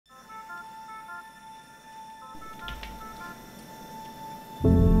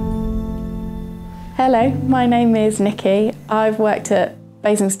Hello, my name is Nikki. I've worked at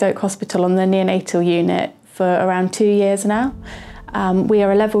Basingstoke Hospital on the neonatal unit for around 2 years now. We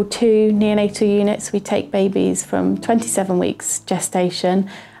are a level 2 neonatal unit, so we take babies from 27 weeks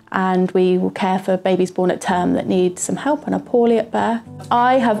gestation and we will care for babies born at term that need some help and are poorly at birth.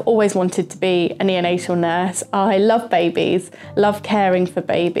 I have always wanted to be a neonatal nurse. I love babies, love caring for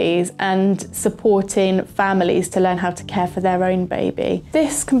babies and supporting families to learn how to care for their own baby.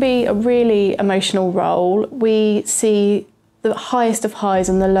 This can be a really emotional role. We see the highest of highs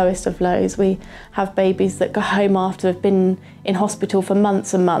and the lowest of lows. We have babies that go home after they've been in hospital for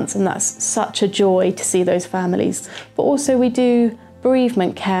months and months, and that's such a joy to see those families. But also we do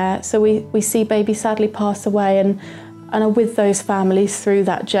bereavement care, so we see babies sadly pass away and are with those families through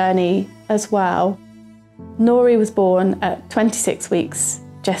that journey as well. Nori was born at 26 weeks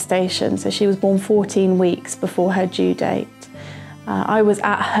gestation, so she was born 14 weeks before her due date. I was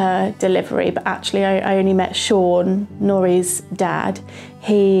at her delivery, but actually I only met Sean, Nori's dad.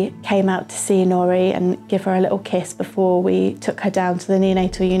 He came out to see Nori and give her a little kiss before we took her down to the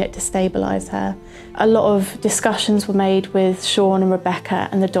neonatal unit to stabilise her. A lot of discussions were made with Sean and Rebecca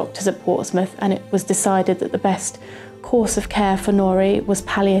and the doctors at Portsmouth, and it was decided that the best course of care for Nori was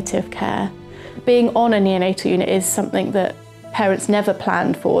palliative care. Being on a neonatal unit is something that parents never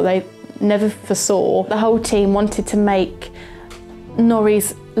planned for, they never foresaw. The whole team wanted to make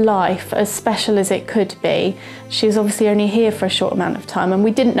Nori's life as special as it could be. She was obviously only here for a short amount of time and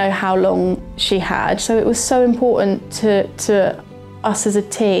we didn't know how long she had, so it was so important to us as a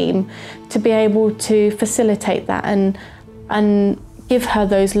team to be able to facilitate that and give her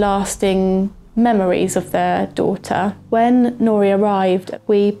those lasting memories of their daughter. When Nori arrived,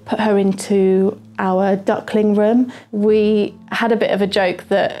 we put her into our duckling room. We had a bit of a joke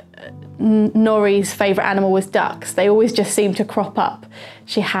that Nori's favourite animal was ducks. They always just seemed to crop up.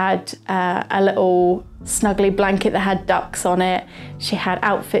 She had a little snuggly blanket that had ducks on it. She had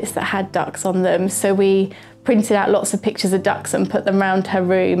outfits that had ducks on them. So we printed out lots of pictures of ducks and put them around her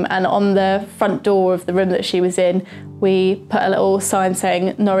room. And on the front door of the room that she was in, we put a little sign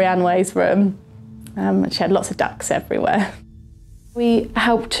saying Nori Anway's room. She had lots of ducks everywhere. We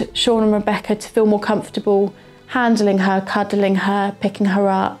helped Sean and Rebecca to feel more comfortable handling her, cuddling her, picking her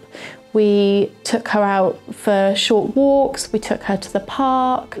up. We took her out for short walks, we took her to the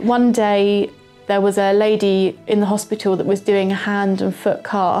park. One day there was a lady in the hospital that was doing hand and foot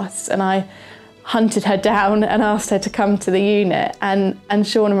casts, and I hunted her down and asked her to come to the unit, and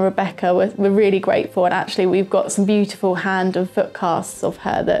Sean and Rebecca were really grateful, and actually we've got some beautiful hand and foot casts of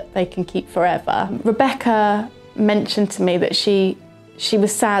her that they can keep forever. Rebecca mentioned to me that she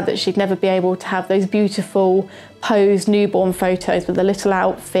was sad that she'd never be able to have those beautiful posed newborn photos with the little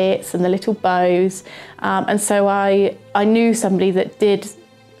outfits and the little bows. And so I knew somebody that did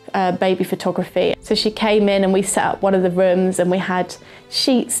baby photography. So she came in and we set up one of the rooms and we had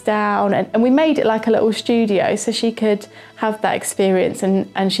sheets down and we made it like a little studio so she could have that experience.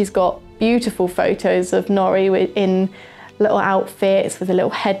 And she's got beautiful photos of Nori in little outfits with a little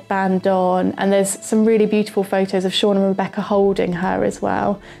headband on, and there's some really beautiful photos of Sean and Rebecca holding her as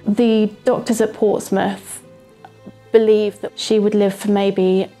well. The doctors at Portsmouth believed that she would live for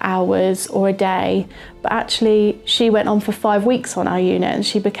maybe hours or a day, but actually she went on for 5 weeks on our unit and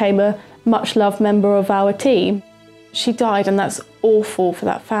she became a much loved member of our team. She died, and that's awful for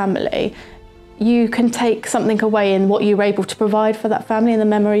that family. You can take something away in what you were able to provide for that family and the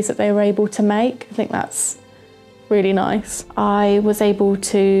memories that they were able to make. I think that's really nice. I was able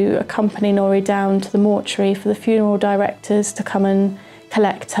to accompany Nori down to the mortuary for the funeral directors to come and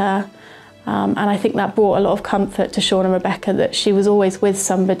collect her. And I think that brought a lot of comfort to Sean and Rebecca, that she was always with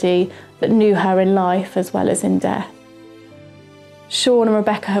somebody that knew her in life as well as in death. Sean and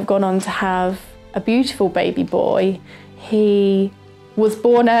Rebecca have gone on to have a beautiful baby boy. He was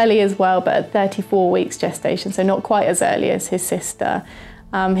born early as well, but at 34 weeks gestation, so not quite as early as his sister.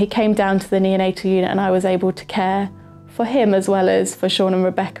 He came down to the neonatal unit and I was able to care for him as well as for Sean and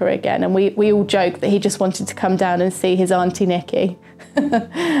Rebecca again. And we all joked that he just wanted to come down and see his Auntie Nikki.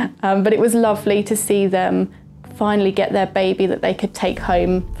 But it was lovely to see them finally get their baby that they could take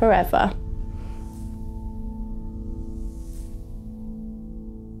home forever.